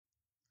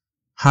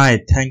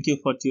Hi, thank you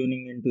for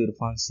tuning into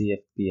Irfan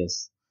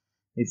CFPS.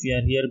 If you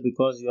are here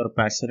because you are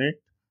passionate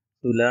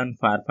to learn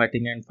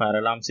firefighting and fire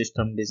alarm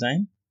system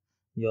design,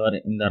 you are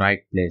in the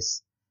right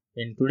place.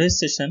 In today's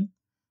session,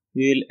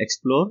 we will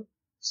explore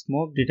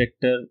smoke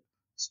detector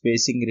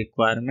spacing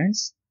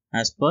requirements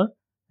as per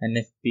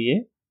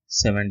NFPA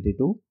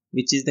 72,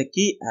 which is the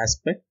key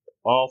aspect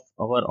of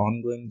our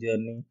ongoing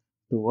journey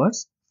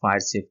towards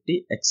fire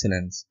safety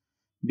excellence.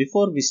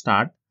 Before we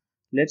start,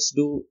 let's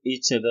do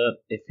each other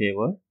a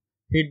favor.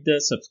 Hit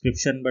the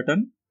subscription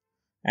button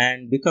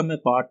and become a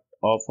part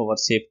of our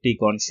safety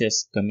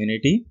conscious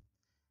community,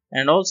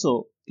 and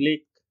also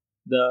click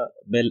the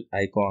bell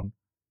icon.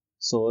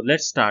 So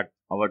let's start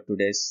our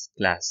today's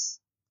class.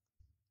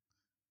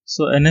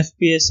 So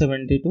NFPA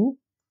 72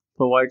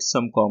 provides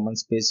some common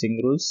spacing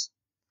rules,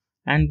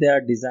 and they are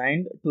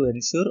designed to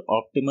ensure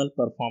optimal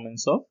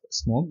performance of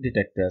smoke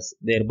detectors,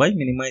 thereby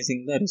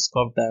minimizing the risk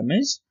of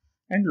damage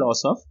and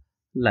loss of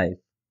life.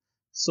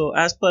 So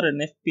as per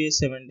NFPA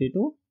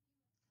 72,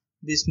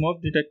 the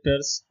smoke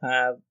detectors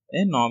have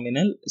a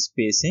nominal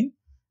spacing,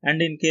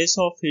 and in case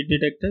of heat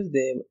detectors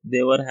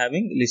they were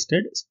having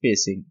listed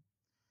spacing.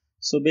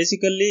 So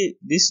basically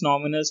this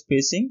nominal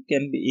spacing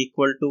can be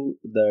equal to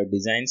the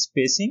design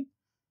spacing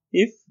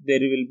if there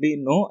will be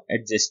no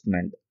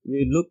adjustment.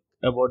 We will look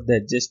about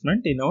the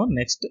adjustment in our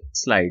next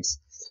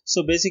slides.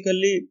 So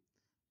basically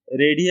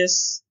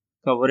radius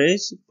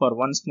coverage for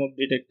one smoke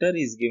detector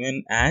is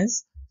given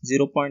as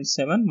 0.7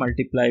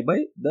 multiplied by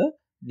the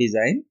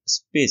design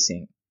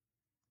spacing.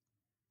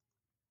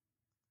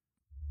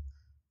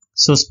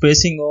 So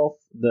spacing of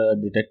the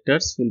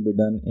detectors will be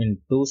done in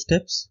two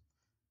steps.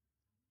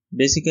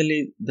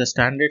 Basically, the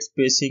standard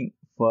spacing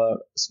for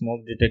smoke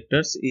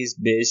detectors is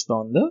based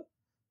on the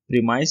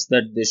premise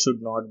that they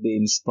should not be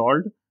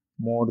installed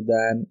more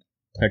than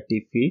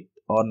 30 feet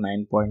or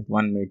 9.1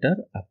 meter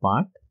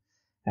apart,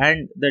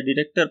 and the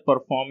detector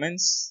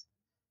performance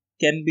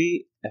can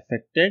be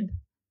affected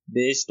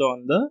based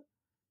on the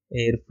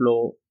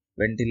airflow,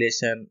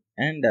 ventilation,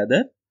 and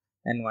other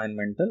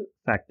environmental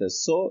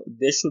factors. So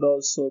they should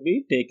also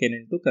be taken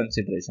into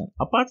consideration.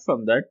 Apart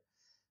from that,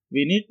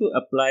 we need to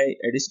apply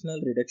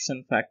additional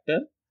reduction factor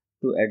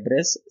to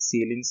address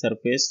ceiling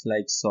surface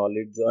like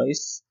solid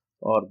joists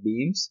or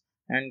beams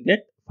and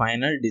get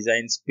final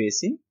design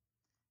spacing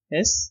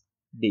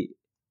SD.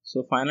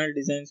 So final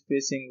design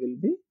spacing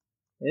will be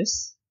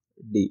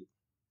SD.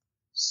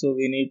 So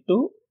we need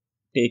to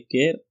take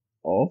care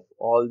of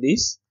all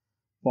these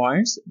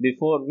points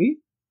before we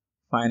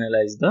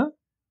finalize the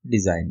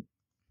design.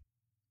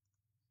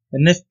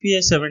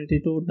 NFPA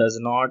 72 does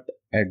not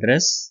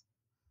address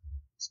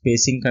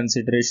spacing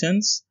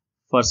considerations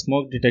for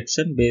smoke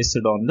detection based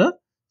on the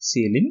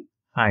ceiling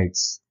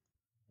heights.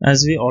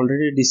 As we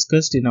already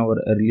discussed in our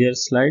earlier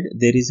slide,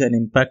 there is an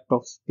impact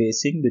of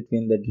spacing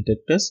between the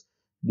detectors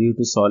due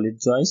to solid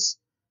joists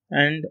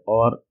and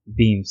or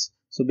beams.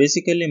 So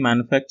basically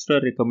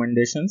manufacturer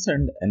recommendations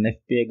and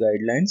NFPA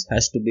guidelines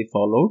has to be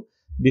followed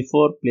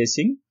before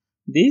placing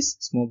these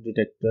smoke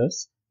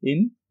detectors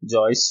in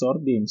joists or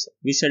beams.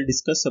 We shall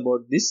discuss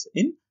about this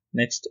in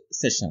next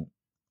session.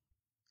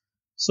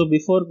 So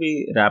before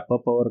we wrap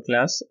up our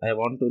class, I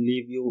want to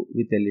leave you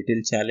with a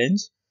little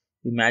challenge.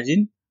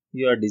 Imagine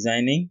you are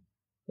designing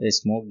a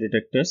smoke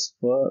detectors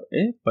for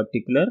a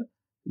particular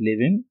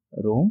living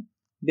room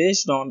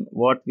based on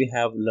what we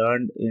have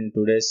learned in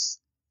today's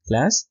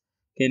class.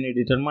 Can you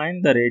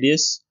determine the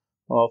radius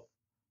of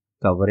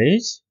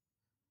coverage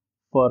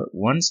for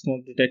one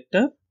smoke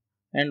detector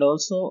and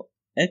also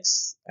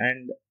X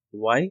and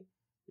Y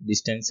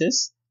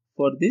distances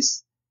for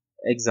this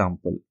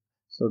example?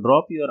 So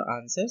drop your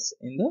answers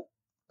in the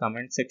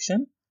comment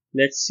section.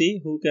 Let's see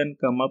who can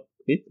come up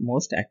with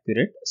most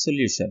accurate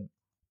solution.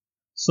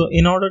 So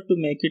in order to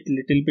make it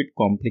little bit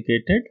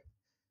complicated,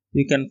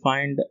 you can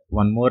find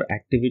one more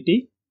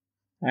activity,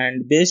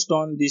 and based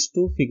on these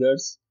two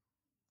figures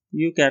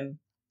you can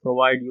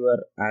provide your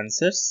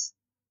answers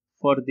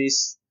for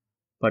this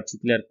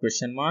particular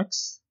question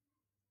marks,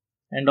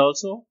 and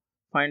also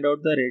find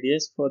out the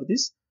radius for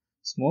this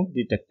smoke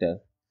detector.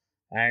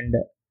 And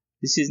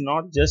this is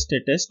not just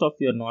a test of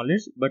your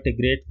knowledge but a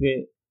great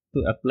way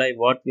to apply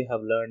what we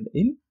have learned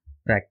in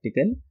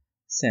practical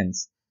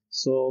sense.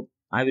 So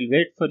I will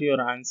wait for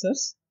your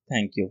answers.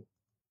 Thank you.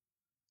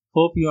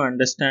 Hope you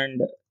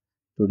understand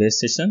today's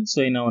session.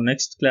 So in our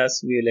next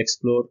class we will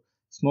explore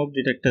smoke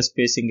detector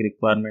spacing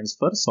requirements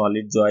for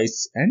solid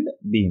joists and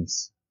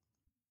beams.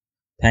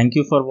 Thank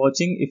you for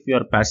watching. If you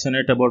are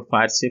passionate about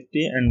fire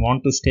safety and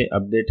want to stay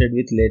updated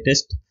with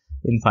latest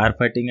in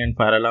firefighting and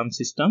fire alarm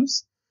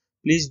systems,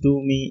 please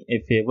do me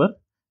a favor,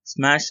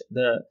 smash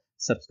the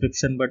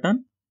subscription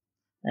button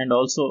and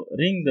also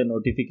ring the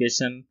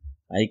notification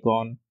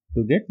icon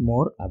to get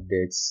more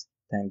updates.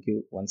 Thank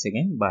you once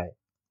again. Bye.